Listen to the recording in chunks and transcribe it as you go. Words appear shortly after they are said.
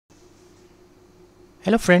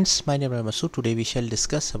Hello friends, my name is Masood. Today we shall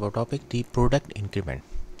discuss about topic the product increment.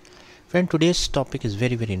 Friend, today's topic is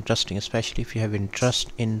very interesting, especially if you have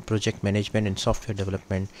interest in project management and software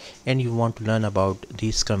development and you want to learn about the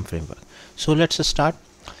Scrum framework. So let's start.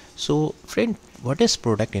 So friend, what is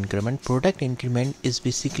product increment? Product increment is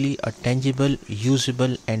basically a tangible,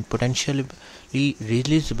 usable and potentially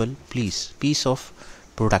releasable piece of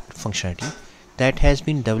product functionality that has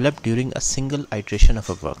been developed during a single iteration of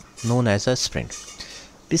a work known as a sprint.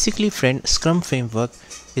 Basically, friend, Scrum framework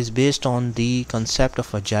is based on the concept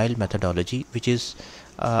of agile methodology, which is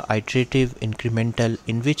iterative, incremental,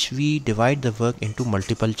 in which we divide the work into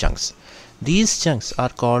multiple chunks. These chunks are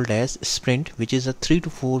called as sprint, which is a 3 to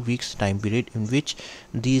 4 weeks time period in which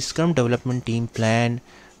the Scrum development team plan,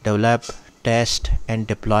 develop, test, and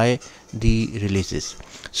deploy the releases.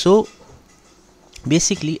 So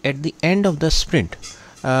basically at the end of the sprint,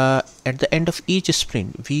 at the end of each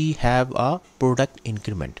sprint we have a product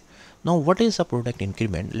increment. Now what is a product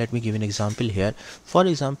increment? Let me give an example here. For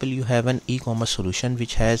example, you have an e-commerce solution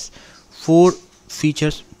which has 4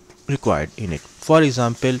 features required in it. For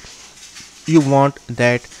example, you want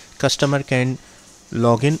that customer can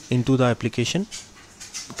log in into the application,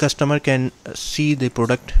 customer can see the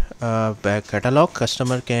product back catalog,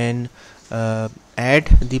 customer can add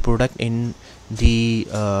the product in the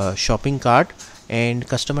shopping cart, and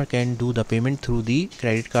customer can do the payment through the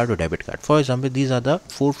credit card or debit card. For example, these are the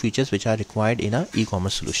 4 features which are required in a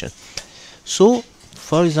e-commerce solution. So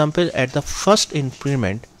for example, at the first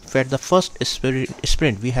increment, at the first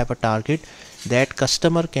sprint, we have a target that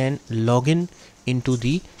customer can log in into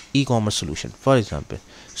the e-commerce solution, for example.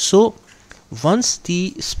 So once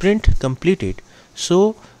the sprint completed,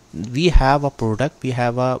 so we have a product, we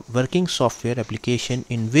have a working software application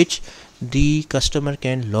in which the customer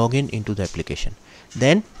can log in into the application.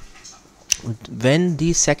 Then when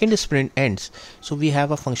the second sprint ends, so we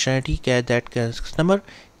have a functionality that customer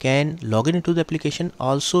can log in into the application,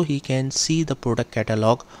 also he can see the product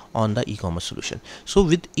catalog on the e-commerce solution. So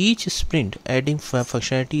with each sprint, adding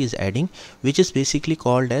functionality is adding, which is basically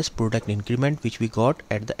called as product increment, which we got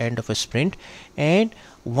at the end of a sprint. And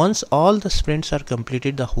once all the sprints are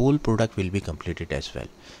completed, the whole product will be completed as well.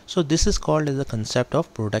 So this is called as the concept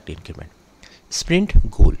of product increment. Sprint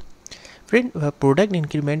goal. Friend, product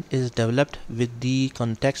increment is developed with the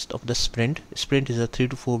context of the sprint. Sprint is a 3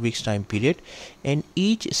 to 4 weeks time period, and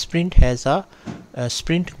each sprint has a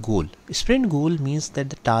sprint goal. Sprint goal means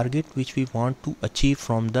that the target which we want to achieve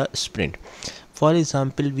from the sprint. For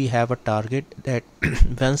example, we have a target that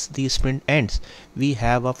once the sprint ends, we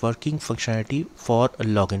have a working functionality for a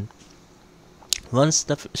login. Once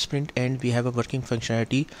the sprint ends, we have a working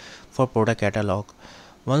functionality for product catalog.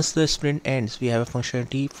 Once the sprint ends, we have a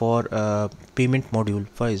functionality for payment module,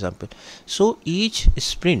 for example. So each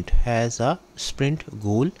sprint has a sprint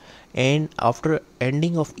goal, and after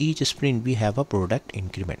ending of each sprint we have a product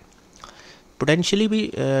increment. Potentially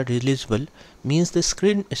be releasable means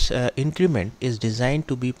the increment is designed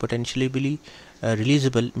to be potentially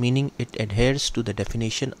releasable, meaning it adheres to the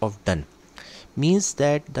definition of done. Means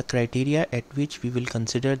that the criteria at which we will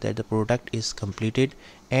consider that the product is completed,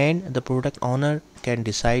 and the product owner can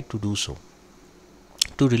decide to do so,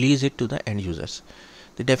 to release it to the end users.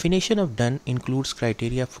 The definition of done includes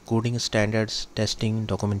criteria for coding standards, testing,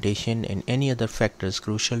 documentation, and any other factors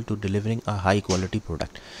crucial to delivering a high quality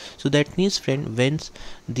product. So that means, friend, once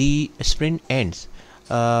the sprint ends,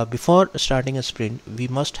 before starting a sprint, we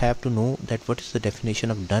must have to know that what is the definition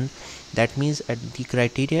of done. That means at the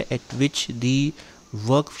criteria at which the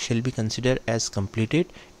work shall be considered as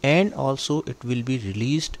completed, and also it will be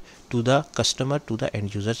released to the customer, to the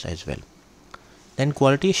end users as well. Then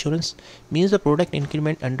quality assurance means the product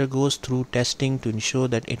increment undergoes through testing to ensure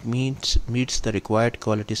that it meets the required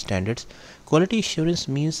quality standards. Quality assurance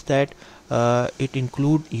means that it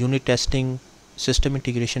includes unit testing, system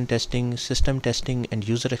integration testing, system testing, and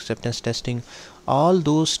user acceptance testing. All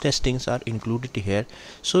those testings are included here.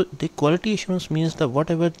 So the quality assurance means that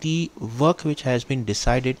whatever the work which has been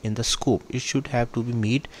decided in the scope, it should have to be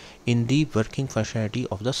made in the working functionality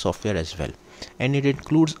of the software as well, and it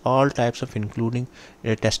includes all types of including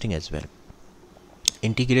testing as well.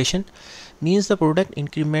 Integration means the product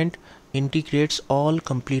increment integrates all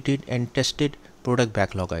completed and tested product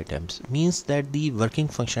backlog items. Means that the working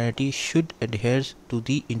functionality should adhere to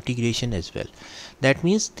the integration as well. That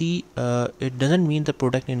means the it doesn't mean the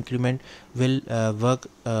product increment will work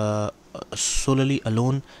solely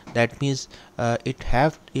alone. That means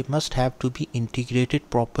it must have to be integrated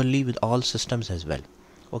properly with all systems as well.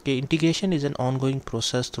 Okay, integration is an ongoing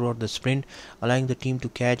process throughout the sprint, allowing the team to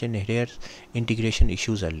catch and adhere integration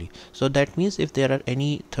issues early. So that means if there are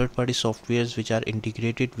any third-party softwares which are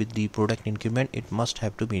integrated with the product increment, it must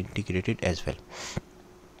have to be integrated as well.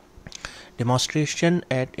 Demonstration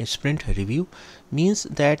at a sprint review means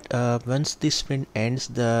that once the sprint ends,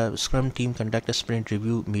 the Scrum team conduct a sprint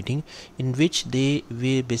review meeting in which they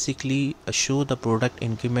will basically show the product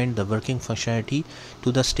increment, the working functionality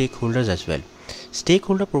to the stakeholders as well.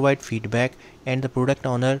 Stakeholder provide feedback and the product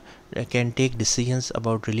owner can take decisions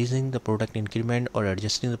about releasing the product increment or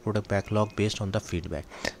adjusting the product backlog based on the feedback.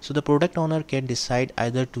 So the product owner can decide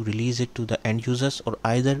either to release it to the end users or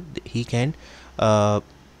either he can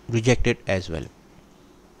reject it as well.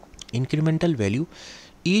 Incremental value: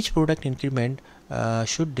 each product increment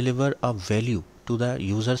should deliver a value to the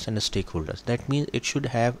users and the stakeholders. That means it should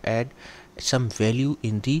have add some value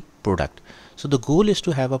in the product. So the goal is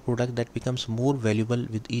to have a product that becomes more valuable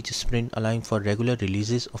with each sprint, allowing for regular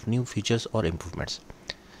releases of new features or improvements.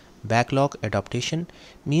 Backlog adaptation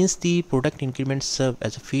means the product increments serve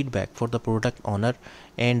as a feedback for the product owner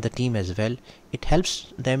and the team as well. It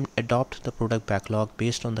helps them adopt the product backlog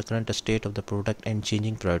based on the current state of the product and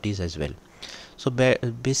changing priorities as well. So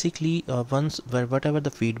basically whatever the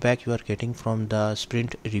feedback you are getting from the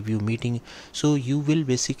sprint review meeting, so you will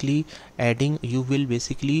basically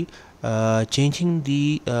changing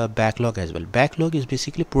the backlog as well. Backlog is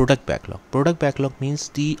basically product backlog. Product backlog means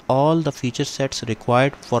the all the feature sets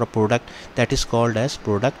required for a product, that is called as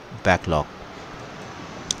product backlog.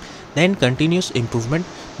 Then continuous improvement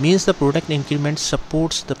means the product increment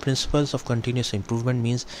supports the principles of continuous improvement,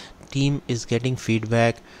 means team is getting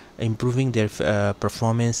feedback, improving their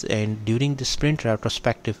performance, and during the sprint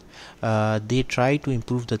retrospective they try to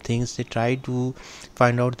improve the things, they try to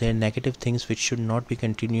find out their negative things which should not be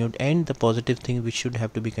continued and the positive things which should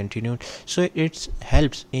have to be continued. So it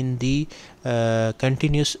helps in the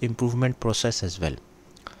continuous improvement process as well.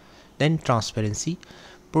 Then transparency.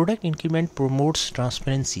 Product increment promotes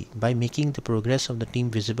transparency by making the progress of the team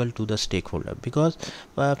visible to the stakeholder, because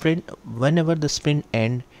whenever the sprint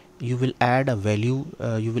end, you will add a value,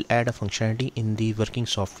 you will add a functionality in the working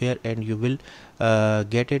software and you will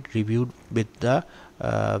get it reviewed with the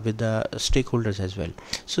stakeholders as well.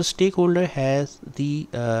 So stakeholder has the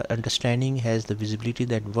understanding, has the visibility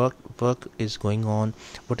that work is going on,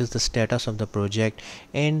 what is the status of the project,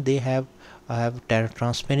 and they have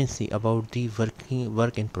transparency about the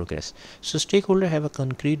work in progress. So stakeholders have a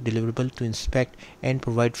concrete deliverable to inspect and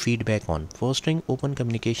provide feedback on, fostering open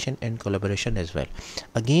communication and collaboration as well.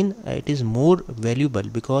 Again, it is more valuable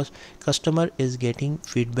because customer is getting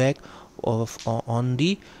feedback on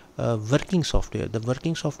the working software, the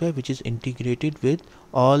working software which is integrated with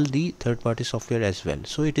all the third-party software as well.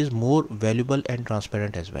 So it is more valuable and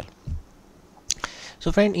transparent as well.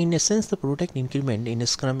 So friend, in essence, the product increment in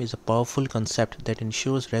Scrum is a powerful concept that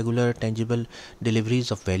ensures regular, tangible deliveries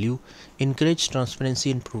of value, encourage transparency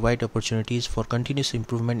and provide opportunities for continuous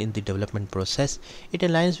improvement in the development process. It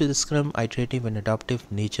aligns with the Scrum iterative and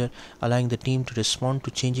adaptive nature, allowing the team to respond to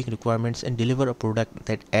changing requirements and deliver a product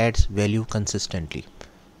that adds value consistently.